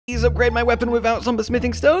Please upgrade my weapon without some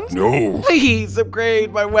smithing stones? No. Please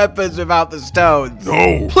upgrade my weapons without the stones.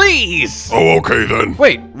 No. Please. Oh, okay then.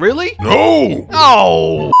 Wait, really? No.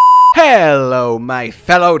 Oh. Hello, my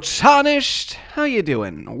fellow tarnished. How you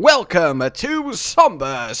doing? Welcome to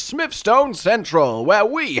Somber Smithstone Central, where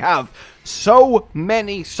we have so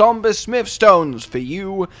many Somber Smithstones for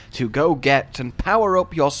you to go get and power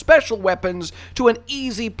up your special weapons to an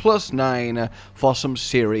easy +9 for some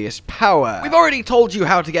serious power. We've already told you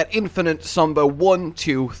how to get infinite Somber 1,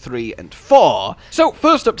 2, 3, and 4. So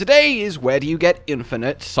first up today is where do you get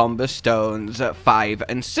infinite Somber Stones 5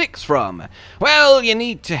 and 6 from? Well, you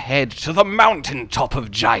need to head to the mountaintop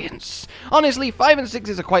of giants. Honestly, 5 and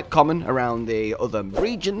 6 are quite common around the other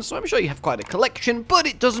regions, so I'm sure you have quite a collection, but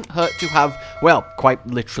it doesn't hurt to have, well, quite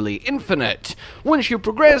literally infinite. Once you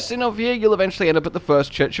progress enough here, you'll eventually end up at the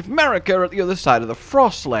first Church of America at the other side of the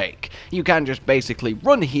Frost Lake. You can just basically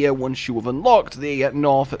run here once you have unlocked the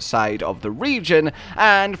north side of the region,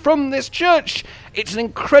 and from this church, it's an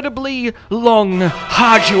incredibly long,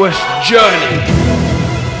 arduous journey.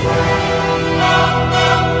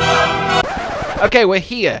 Okay, we're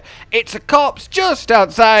here. It's a corpse just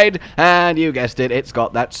outside, and you guessed it, it's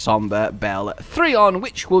got that Somber Bell 3 on,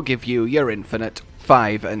 which will give you your infinite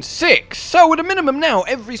 5 and 6. So at a minimum now,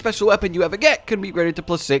 every special weapon you ever get can be graded to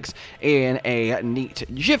 +6 in a neat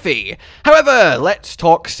jiffy. However, let's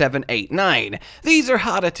talk 7, 8, 9. These are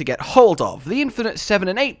harder to get hold of. The infinite 7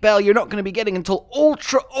 and 8 bell you're not going to be getting until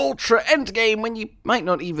ultra endgame when you might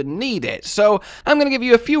not even need it. So I'm going to give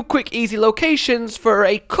you a few quick easy locations for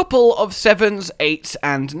a couple of 7s, 8s,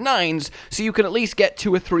 and 9s so you can at least get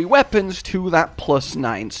 2 or 3 weapons to that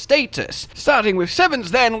 +9 status. Starting with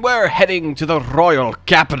 7s then, we're heading to the Royal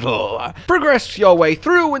Capital. Progress your way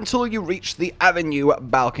through until you reach the Avenue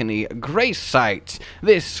Balcony Grace site.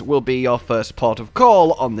 This will be your first port of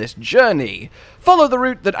call on this journey. Follow the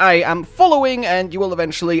route that I am following and you will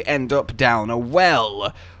eventually end up down a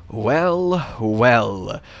well.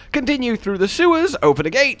 Well. Continue through the sewers, open a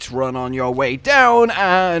gate, run on your way down,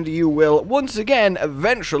 and you will once again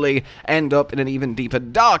eventually end up in an even deeper,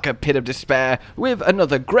 darker pit of despair with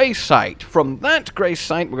another grace site. From that grace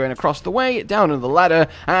site, we're going across the way, down the ladder,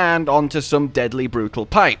 and onto some deadly brutal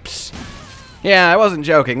pipes. Yeah, I wasn't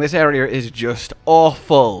joking, this area is just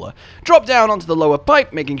awful. Drop down onto the lower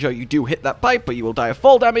pipe, making sure you do hit that pipe, but you will die of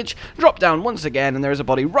fall damage. Drop down once again, and there is a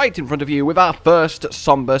body right in front of you with our first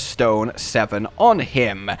Somber Stone 7 on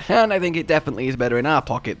him. And I think it definitely is better in our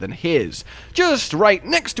pocket than his. Just right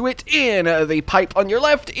next to it, in the pipe on your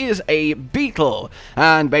left, is a beetle.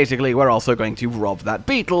 And basically, we're also going to rob that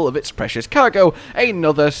beetle of its precious cargo,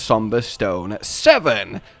 another Somber Stone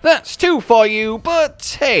 7. That's 2 for you,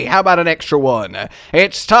 but hey, how about an extra one?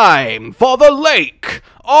 It's time for the Lake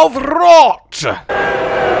of Rot!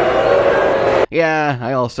 Yeah,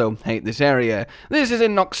 I also hate this area. This is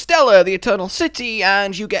in Noxtella, the Eternal City,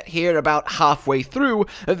 and you get here about halfway through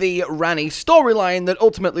the Ranni storyline that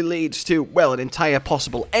ultimately leads to, well, an entire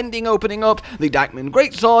possible ending opening up, the Dykeman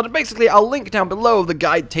Greatsword. Basically, I'll link down below the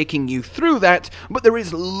guide taking you through that, but there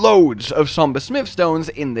is loads of Somber Smithstones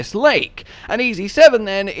in this lake. An easy 7,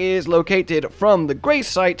 then, is located from the Grace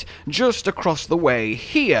site just across the way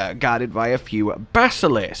here, guarded by a few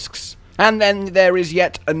basilisks. And then there is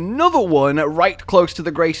yet another one right close to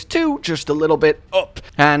the Grace 2, just a little bit up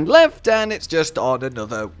and left, and it's just on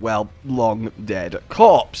another, well, long dead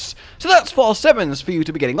corpse. So that's 4 7s for you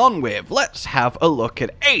to be getting on with. Let's have a look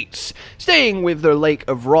at 8s. Staying with the Lake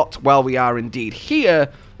of Rot while we are indeed here,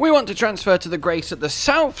 we want to transfer to the Grace at the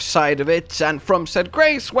south side of it, and from said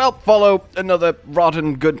Grace, well, follow another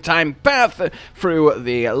rotten good time path through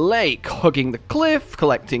the lake, hugging the cliff,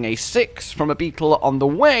 collecting a 6 from a beetle on the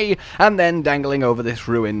way, and then dangling over this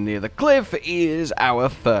ruin near the cliff is our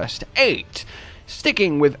first 8.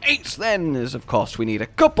 Sticking with 8s then, as of course we need a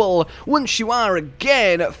couple. Once you are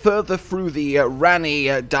again further through the Ranni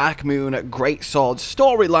Darkmoon Greatsword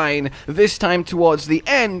storyline, this time towards the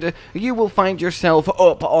end, you will find yourself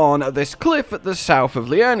up on this cliff at the south of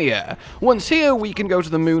Liurnia. Once here, we can go to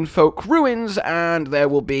the Moonfolk Ruins, and there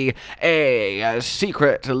will be a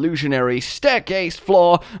secret illusionary staircase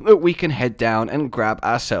floor that we can head down and grab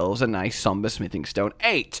ourselves a nice Somber Smithing Stone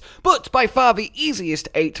 8. But by far the easiest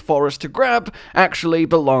 8 for us to grab actually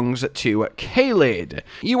belongs to Caelid.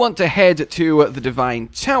 You want to head to the Divine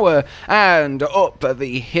Tower, and up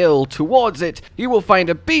the hill towards it, you will find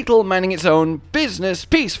a beetle minding its own business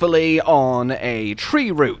peacefully on a tree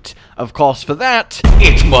root. Of course, for that,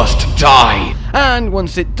 it must die. And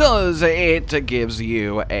once it does, it gives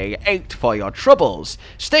you a 8 for your troubles.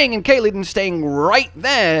 Staying in Caelid and staying right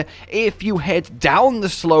there, if you head down the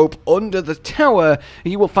slope under the tower,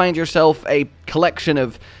 you will find yourself a collection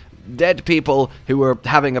of dead people who were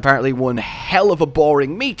having apparently one hell of a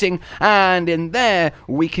boring meeting, and in there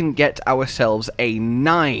we can get ourselves a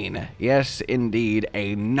 9. Yes, indeed,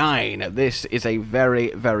 a 9. This is a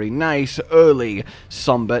very, very nice early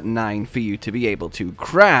Somber 9 for you to be able to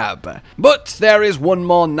grab. But there is one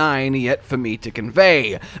more 9 yet for me to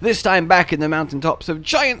convey. This time back in the mountaintops of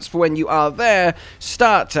Giants, for when you are there,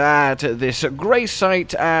 start at this grey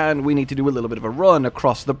site, and we need to do a little bit of a run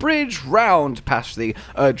across the bridge, round past the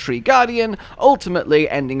Tree Guardian, ultimately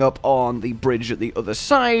ending up on the bridge at the other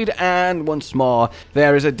side, and once more,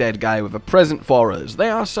 there is a dead guy with a present for us. They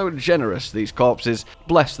are so generous, these corpses.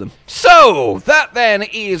 Bless them. So, that then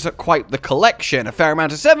is quite the collection. A fair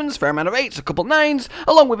amount of 7s, fair amount of 8s, a couple 9s,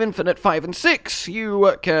 along with infinite 5 and 6.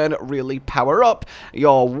 You can really power up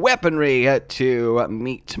your weaponry to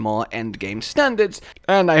meet more endgame standards,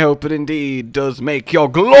 and I hope it indeed does make your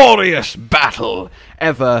glorious battle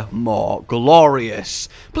ever more glorious.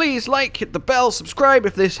 Please like, hit the bell, subscribe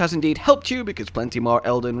if this has indeed helped you, because plenty more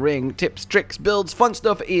Elden Ring tips, tricks, builds, fun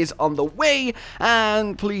stuff is on the way,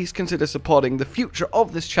 and please consider supporting the future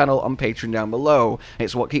of this channel on Patreon down below.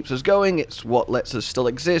 It's what keeps us going, it's what lets us still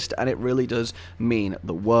exist, and it really does mean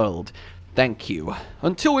the world. Thank you.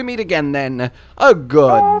 Until we meet again then, a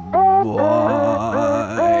goodbye.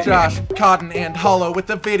 Josh, Cotton, and Hollow with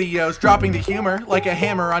the videos, dropping the humor like a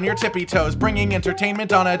hammer on your tippy toes, bringing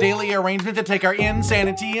entertainment on a daily arrangement to take our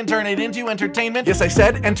insanity and turn it into entertainment. Yes, I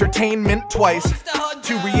said entertainment twice,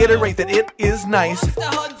 to reiterate that it is nice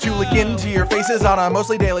to look into your faces on a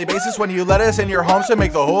mostly daily basis when you let us in your homes to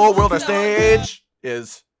make the whole world a stage.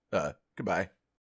 Goodbye.